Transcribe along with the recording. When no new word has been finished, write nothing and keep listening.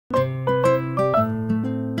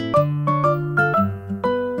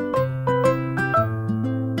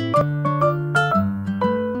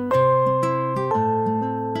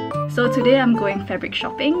So today I'm going fabric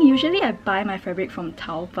shopping. Usually I buy my fabric from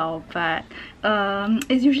Taobao, but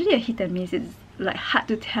it's usually a hit and miss. It's like hard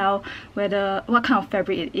to tell what kind of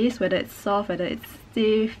fabric it is, whether it's soft, whether it's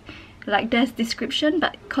stiff. Like there's description,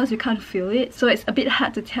 but because you can't feel it, so it's a bit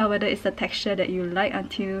hard to tell whether it's the texture that you like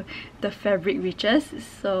until the fabric reaches.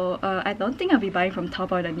 So I don't think I'll be buying from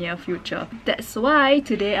Taobao in the near future. That's why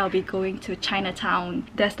today I'll be going to Chinatown.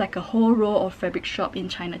 There's like a whole row of fabric shop in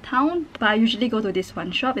Chinatown, but I usually go to this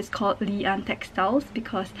one shop. It's called ENG Textiles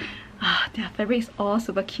because their fabric is all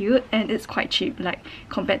super cute and it's quite cheap, like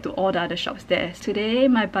compared to all the other shops there. Today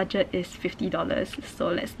my budget is $50, so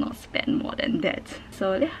let's not spend more than that.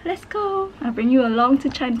 So yeah, let's go. I'll bring you along to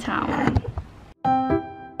Chinatown.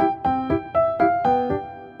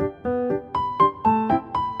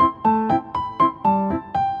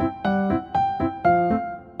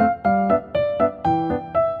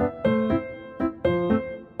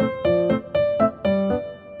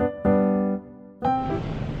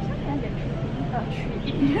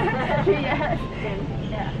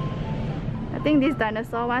 I think this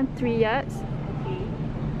dinosaur one, 3 yards.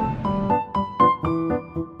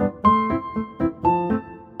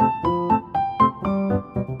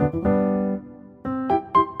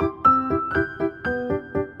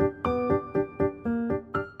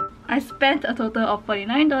 I spent a total of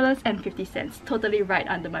 $49.50, totally right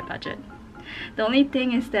under my budget. The only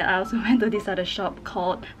thing is that I also went to this other shop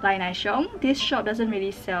called starliphx. This shop doesn't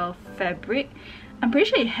really sell fabric. I'm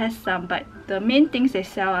pretty sure it has some, but the main things they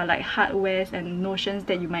sell are like hardwares and notions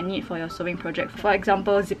that you might need for your sewing project. For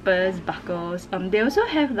example, zippers, buckles. They also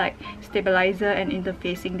have like stabilizer and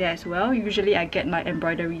interfacing there as well. Usually I get my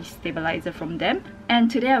embroidery stabilizer from them.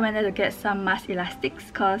 And today I went there to get some mask elastics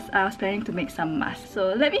because I was planning to make some masks.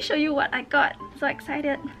 So let me show you what I got. So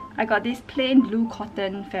excited. I got this plain blue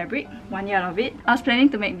cotton fabric, 1 yard of it. I was planning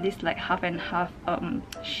to make this like half and half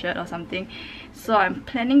shirt or something. So I'm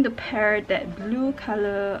planning to pair that blue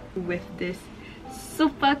color with this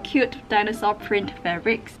super cute dinosaur print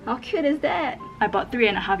fabrics. How cute is that? I bought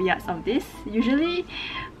 3.5 yards of this. Usually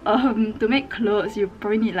to make clothes you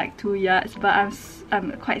probably need like 2 yards, but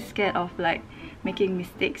I'm quite scared of like making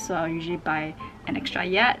mistakes, so I'll usually buy an extra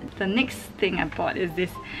yard. The next thing I bought is this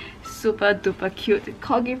super duper cute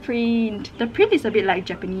corgi print. The print is a bit like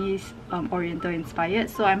Japanese oriental inspired,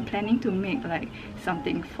 so I'm planning to make like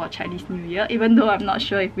something for Chinese New Year, even though I'm not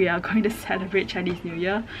sure if we are going to celebrate Chinese New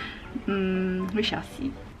Year. We shall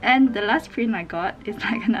see. And the last print I got is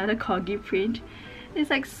like another corgi print. It's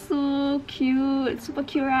like so cute, super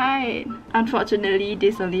cute, right? Unfortunately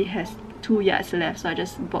this only has 2 yards left, so I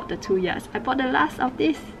just bought the 2 yards. I bought the last of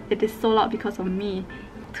this. It is sold out because of me.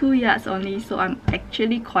 2 yards only, so I'm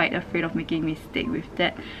actually quite afraid of making a mistake with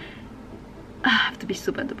that. I have to be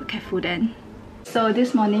super duper careful then. So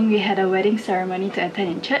this morning we had a wedding ceremony to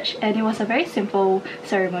attend in church, and it was a very simple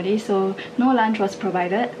ceremony, so no lunch was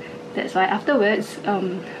provided. That's why afterwards,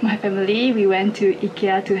 my family, we went to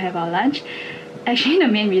IKEA to have our lunch. Actually, the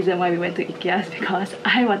main reason why we went to IKEA is because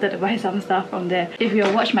I wanted to buy some stuff from there. If you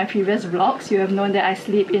have watched my previous vlogs, you have known that I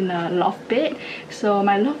sleep in a loft bed. So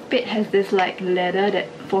my loft bed has this like ladder that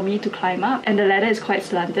for me to climb up, and the ladder is quite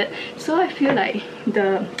slanted. So I feel like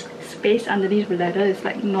the space underneath the ladder is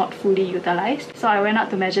like not fully utilized. So I went out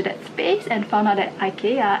to measure that space and found out that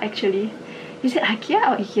IKEA actually... Is it IKEA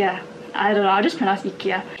or IKEA? I don't know, I'll just pronounce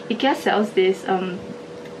IKEA. IKEA sells this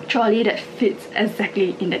trolley that fits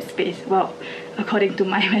exactly in that space. Well, according to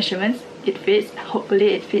my measurements, it fits. Hopefully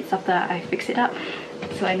it fits after I fix it up.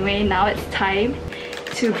 So anyway, now it's time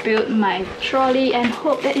to build my trolley and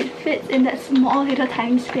hope that it fits in that small little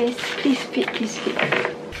tiny space. Please fit, please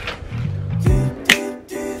fit.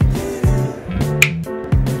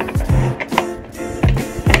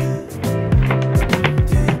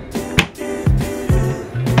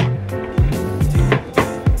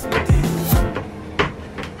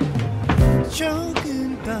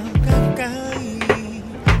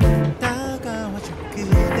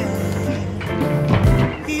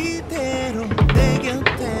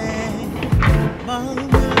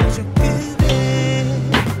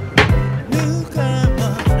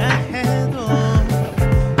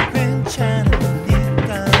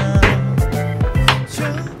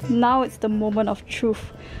 Now it's the moment of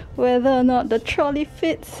truth, whether or not the trolley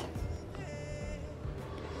fits.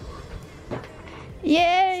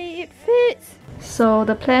 Yay, it fits! So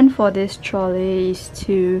the plan for this trolley is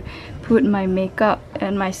to put my makeup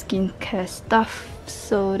and my skincare stuff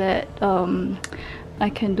so that I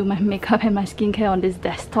can do my makeup and my skincare on this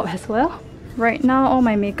desktop as well. Right now all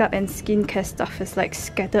my makeup and skincare stuff is like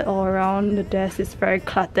scattered all around. The desk is very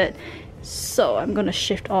cluttered. So I'm gonna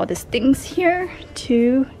shift all these things here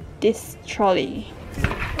to this trolley.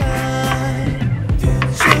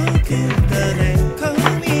 Oh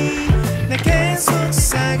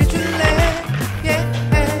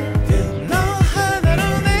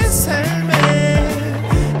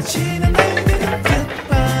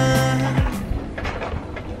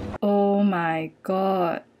my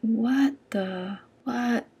god, what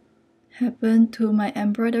happened to my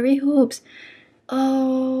embroidery hoops?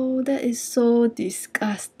 Oh, that is so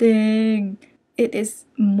disgusting. It is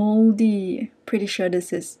moldy. Pretty sure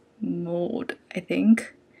this is mold, I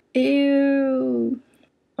think. Ew.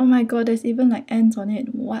 Oh my god, there's even like ants on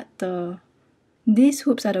it. What the? These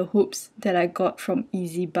hoops are the hoops that I got from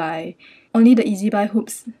Easy Buy. Only the Easy Buy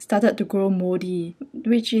hoops started to grow moldy,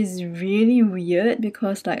 which is really weird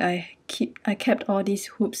because like I kept all these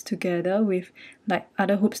hoops together with like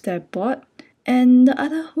other hoops that I bought. And the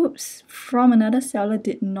other hoops from another seller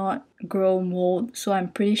did not grow mold, so I'm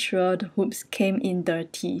pretty sure the hoops came in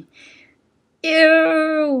dirty.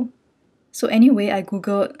 Ew! So anyway, I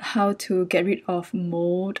googled how to get rid of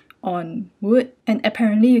mold on wood, and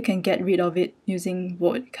apparently you can get rid of it using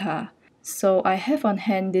vodka. So I have on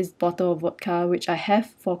hand this bottle of vodka, which I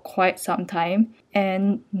have for quite some time,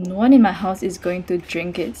 and no one in my house is going to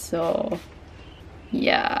drink it, so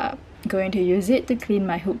yeah, going to use it to clean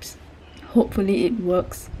my hoops. Hopefully it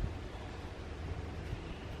works.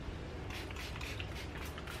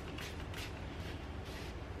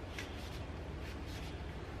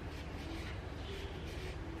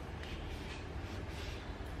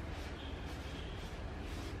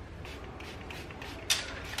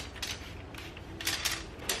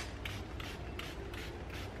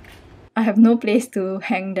 I have no place to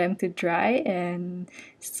hang them to dry, and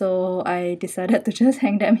so I decided to just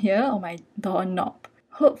hang them here on my doorknob.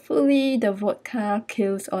 Hopefully the vodka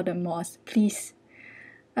kills all the moths, please.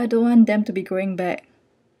 I don't want them to be growing back.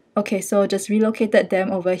 Okay, so just relocated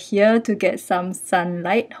them over here to get some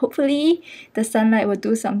sunlight. Hopefully the sunlight will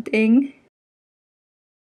do something.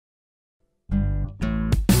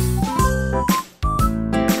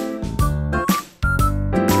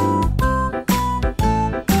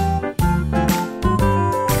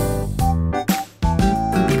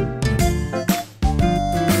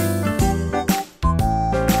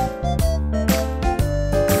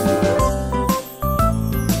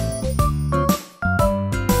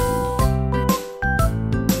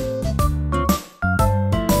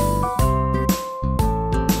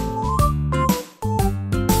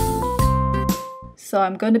 So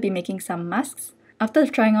I'm going to be making some masks. After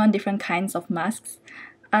trying on different kinds of masks,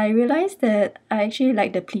 I realized that I actually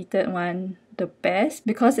like the pleated one the best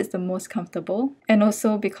because it's the most comfortable and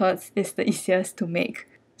also because it's the easiest to make.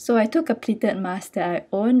 So I took a pleated mask that I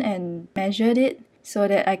own and measured it so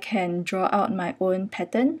that I can draw out my own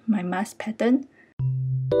pattern, my mask pattern.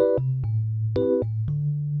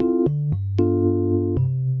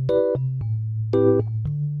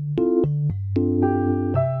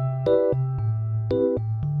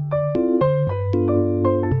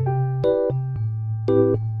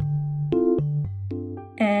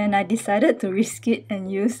 And I decided to risk it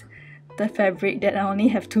and use the fabric that I only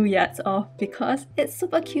have 2 yards of because it's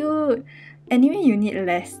super cute. Anyway, you need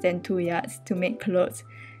less than 2 yards to make clothes,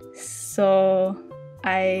 so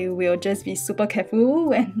I will just be super careful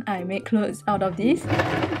when I make clothes out of this.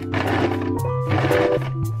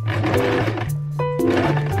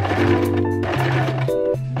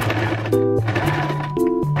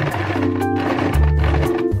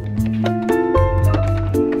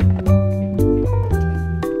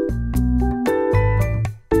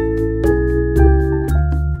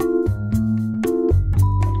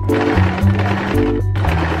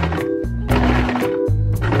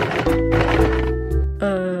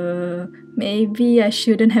 Maybe I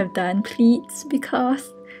shouldn't have done pleats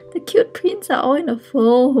because the cute prints are all in a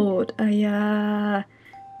fold. Ayah,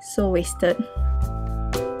 so wasted.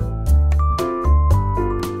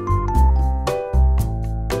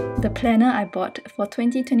 The planner I bought for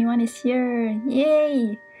 2021 is here,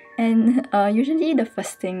 yay! And usually the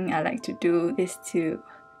first thing I like to do is to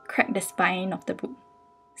crack the spine of the book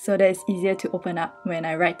so that it's easier to open up when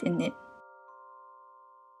I write in it.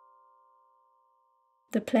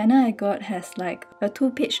 The planner I got has like a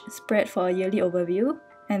 2-page spread for a yearly overview,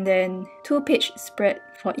 and then 2-page spread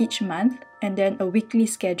for each month, and then a weekly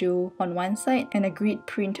schedule on one side and a grid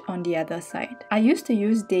print on the other side. I used to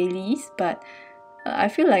use dailies, but I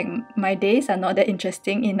feel like my days are not that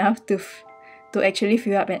interesting enough to actually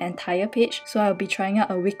fill up an entire page, so I'll be trying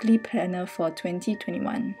out a weekly planner for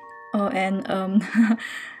 2021. Oh, and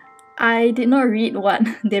I did not read what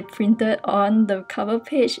they printed on the cover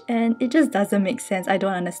page, and it just doesn't make sense. I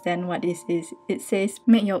don't understand what this is. It says,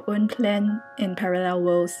 make your own plan in parallel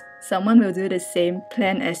worlds. Someone will do the same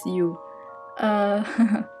plan as you.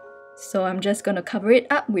 So I'm just gonna cover it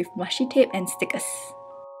up with washi tape and stickers.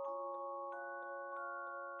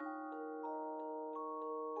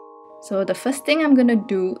 So the first thing I'm gonna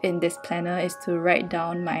do in this planner is to write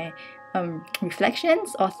down my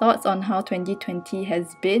reflections or thoughts on how 2020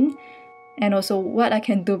 has been, and also what I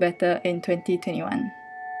can do better in 2021.